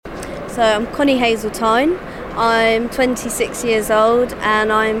So I'm Connie Hazeltine. I'm 26 years old and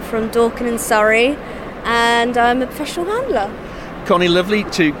I'm from Dorking in Surrey, and I'm a professional handler. Connie, lovely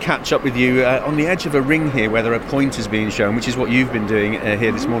to catch up with you on the edge of a ring here where there are pointers being shown, which is what you've been doing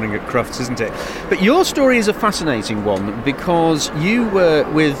here this morning at Crufts, isn't it? But your story is a fascinating one because you were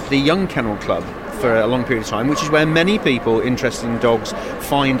with the Young Kennel Club for a long period of time, which is where many people interested in dogs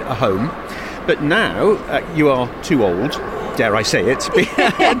find a home. But now you are too old, dare I say it,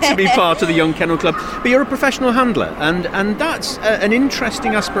 to be part of the Young Kennel Club. But you're a professional handler, and that's an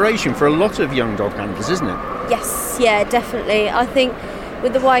interesting aspiration for a lot of young dog handlers, isn't it? Yes, yeah, definitely. I think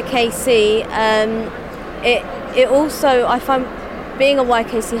with the YKC, it also, I find being a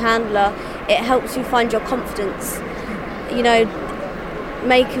YKC handler, it helps you find your confidence. You know,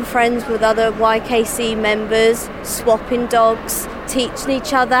 making friends with other YKC members, swapping dogs, teaching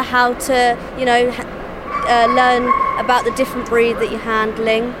each other how to, you know, learn about the different breed that you're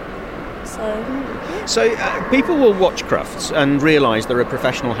handling. So people will watch Crufts and realise there are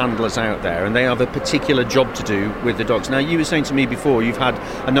professional handlers out there and they have a particular job to do with the dogs. Now, you were saying to me before you've had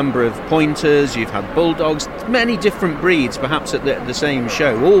a number of pointers, you've had bulldogs, many different breeds perhaps at the same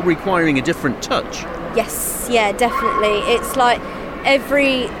show, all requiring a different touch. Yes, yeah, definitely. It's like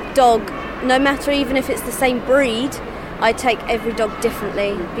every dog, no matter even if it's the same breed, I take every dog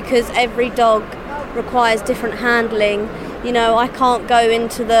differently because every dog requires different handling. You know, I can't go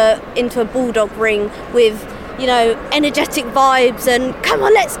into a bulldog ring with, you know, energetic vibes and come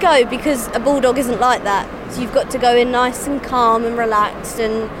on, let's go, because a bulldog isn't like that. So you've got to go in nice and calm and relaxed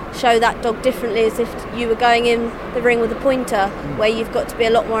and show that dog differently as if you were going in the ring with a pointer, where you've got to be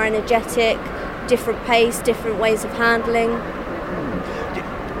a lot more energetic, different pace, different ways of handling.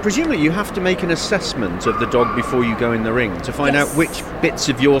 Presumably you have to make an assessment of the dog before you go in the ring to find out which bits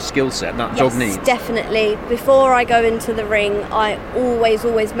of your skill set that dog needs. Yes, definitely. Before I go into the ring, I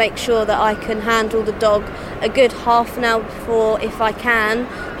always make sure that I can handle the dog a good half an hour before if I can,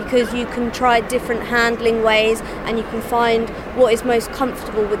 because you can try different handling ways and you can find what is most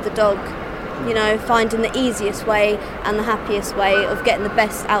comfortable with the dog. You know, finding the easiest way and the happiest way of getting the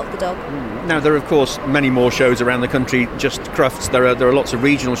best out of the dog. Now, there are, of course, many more shows around the country, just Crufts. There are lots of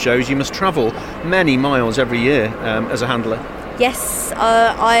regional shows. You must travel many miles every year as a handler. Yes,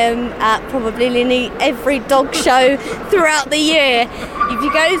 I am at probably nearly every dog show throughout the year. If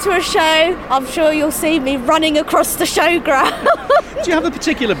you go to a show, I'm sure you'll see me running across the showground. Do you have a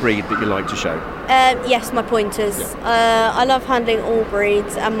particular breed that you like to show? Yes, my pointers. Yeah. I love handling all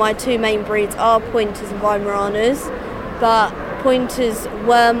breeds, and my two main breeds are pointers and Weimaraners. But pointers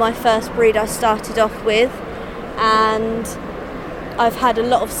were my first breed I started off with, and I've had a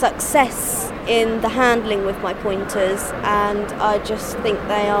lot of success in the handling with my pointers, and I just think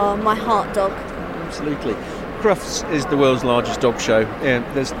they are my heart dog. Absolutely. Crufts is the world's largest dog show.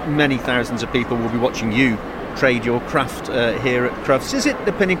 There's many thousands of people will be watching you trade your craft here at Crufts. Is it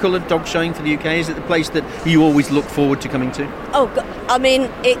the pinnacle of dog showing for the UK? Is it the place that you always look forward to coming to? Oh, God. I mean,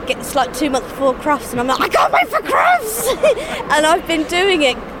 it gets like 2 months before Crufts and I'm like, I can't wait for Crufts! And I've been doing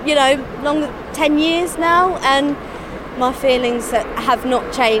it, you know, 10 years now, and my feelings have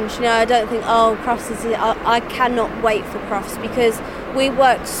not changed. You know, I don't think, Crufts is it. I cannot wait for Crufts because we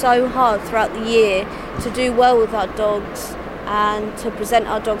work so hard throughout the year to do well with our dogs and to present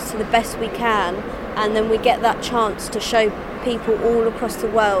our dogs to the best we can, and then we get that chance to show people all across the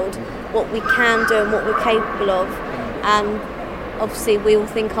world what we can do and what we're capable of, and obviously we all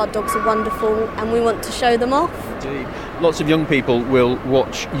think our dogs are wonderful and we want to show them off. Indeed. Lots of young people will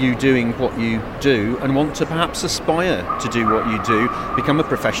watch you doing what you do and want to perhaps aspire to do what you do, become a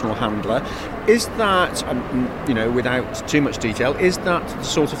professional handler. Is that, without too much detail, is that the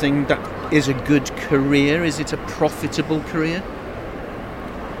sort of thing that is a good career? Is it a profitable career?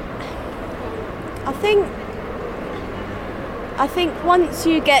 I think once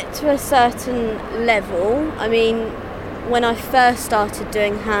you get to a certain level, I mean, when I first started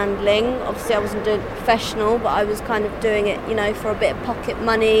doing handling, obviously I wasn't doing it professional, but I was kind of doing it, you know, for a bit of pocket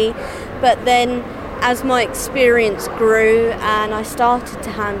money. But then as my experience grew and I started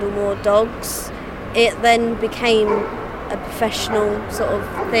to handle more dogs, it then became a professional sort of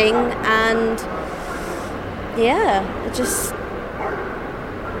thing, and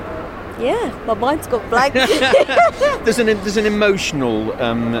my mind's got blank. There's an emotional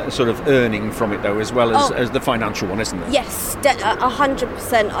sort of earning from it, though, as well as the financial one, isn't there? Yes,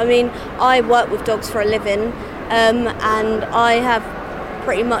 100%. I mean, I work with dogs for a living, and I have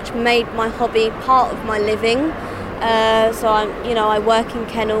pretty much made my hobby part of my living. So I work in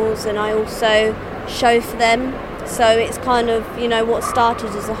kennels and I also show for them. So it's kind of, what started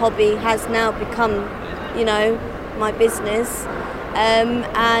as a hobby has now become, my business.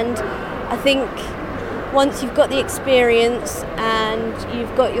 And I think once you've got the experience and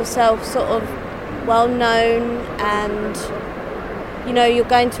you've got yourself sort of well known, and you're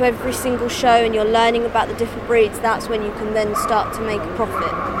going to every single show and you're learning about the different breeds, that's when you can then start to make a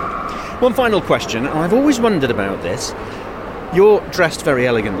profit. One final question, and I've always wondered about this. You're dressed very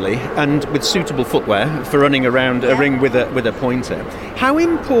elegantly and with suitable footwear for running around a ring with a pointer. How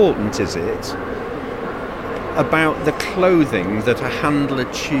important is it about the clothing that a handler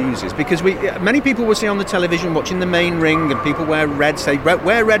chooses? Because many people will see on the television watching the main ring, and people wear red, say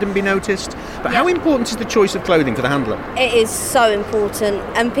wear red and be noticed. But how important is the choice of clothing for the handler? It is so important,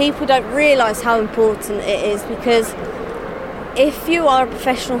 and people don't realise how important it is, because if you are a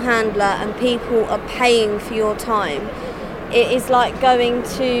professional handler and people are paying for your time, it is like going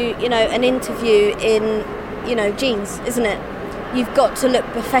to an interview in jeans, isn't it? You've got to look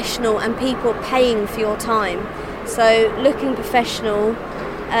professional, and people are paying for your time. So looking professional,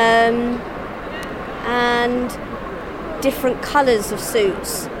 and different colours of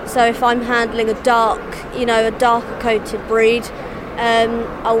suits. So if I'm handling a darker coated breed,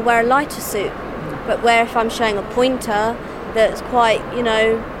 I'll wear a lighter suit. But if I'm showing a pointer that's quite,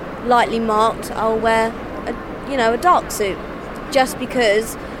 lightly marked, I'll wear a dark suit. Just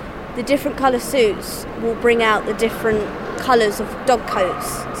because the different colour suits will bring out the different colours of dog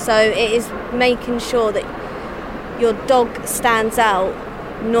coats. So it is making sure that your dog stands out,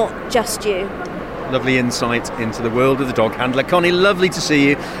 not just you. Lovely insight into the world of the dog handler. Connie, lovely to see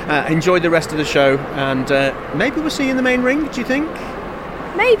you. Enjoy the rest of the show, and maybe we'll see you in the main ring, do you think?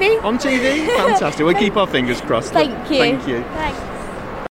 Maybe. On TV? Fantastic. We'll keep our fingers crossed. Thank you. Thank you. Thanks.